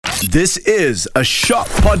This is a Shock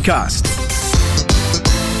Podcast.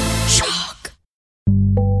 Shock.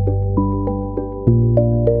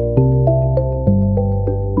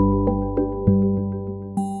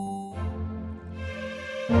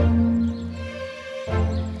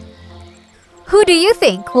 Who do you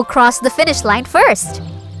think will cross the finish line first?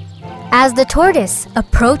 As the tortoise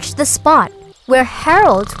approached the spot where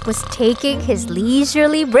Harold was taking his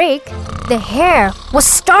leisurely break, the hare was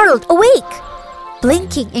startled awake.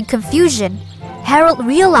 Blinking in confusion, Harold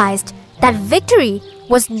realized that victory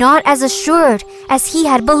was not as assured as he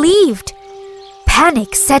had believed.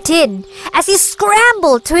 Panic set in as he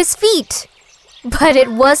scrambled to his feet. But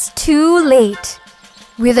it was too late.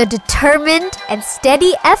 With a determined and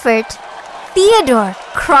steady effort, Theodore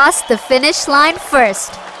crossed the finish line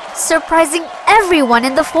first, surprising everyone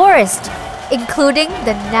in the forest, including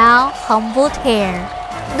the now humbled hare.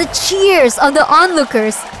 The cheers of the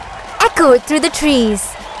onlookers echoed through the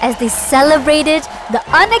trees as they celebrated the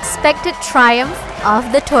unexpected triumph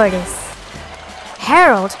of the tortoise.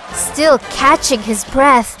 Harold, still catching his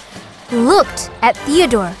breath, looked at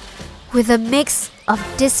Theodore with a mix of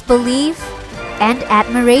disbelief and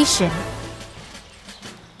admiration.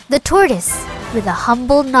 The tortoise, with a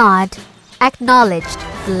humble nod, acknowledged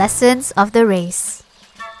the lessons of the race.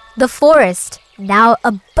 The forest, now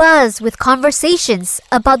abuzz with conversations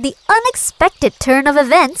about the unexpected turn of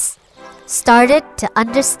events, started to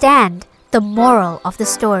understand the moral of the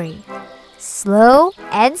story. Slow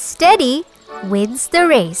and steady wins the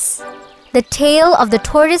race. The tale of the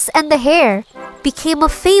tortoise and the hare became a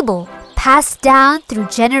fable passed down through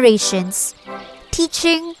generations,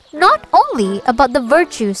 teaching not only about the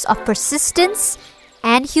virtues of persistence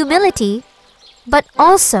and humility, but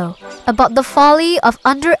also about the folly of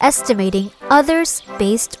underestimating others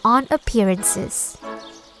based on appearances.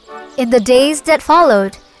 In the days that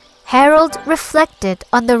followed, Harold reflected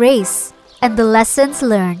on the race and the lessons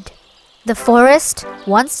learned. The forest,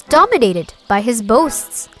 once dominated by his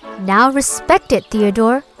boasts, now respected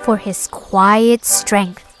Theodore for his quiet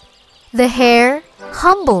strength. The hare,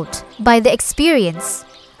 humbled by the experience,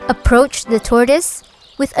 approached the tortoise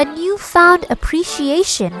with a newfound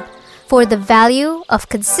appreciation for the value of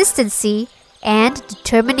consistency and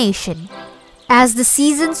determination. As the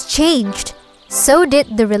seasons changed, so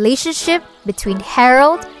did the relationship between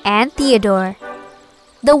Harold and Theodore.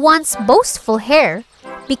 The once boastful hare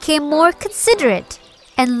became more considerate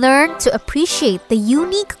and learned to appreciate the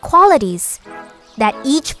unique qualities that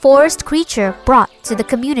each forest creature brought to the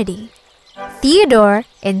community. Theodore,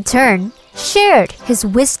 in turn, shared his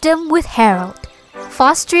wisdom with Harold,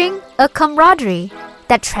 fostering a camaraderie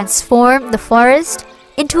that transformed the forest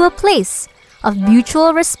into a place of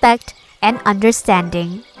mutual respect and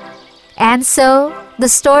understanding. And so, the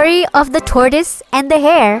story of the tortoise and the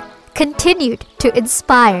hare continued to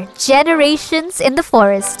inspire generations in the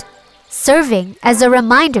forest, serving as a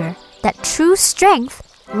reminder that true strength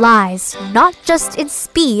lies not just in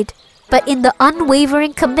speed, but in the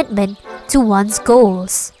unwavering commitment to one's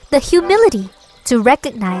goals, the humility to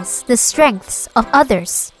recognize the strengths of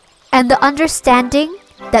others, and the understanding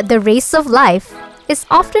that the race of life is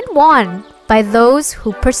often won by those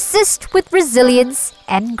who persist with resilience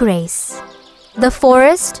and grace. The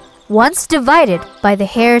forest, once divided by the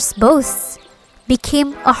hare's boasts,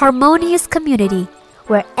 became a harmonious community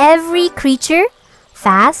where every creature,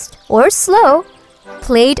 fast or slow,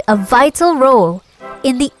 played a vital role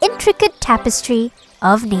in the intricate tapestry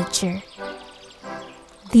of nature.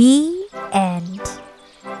 The end.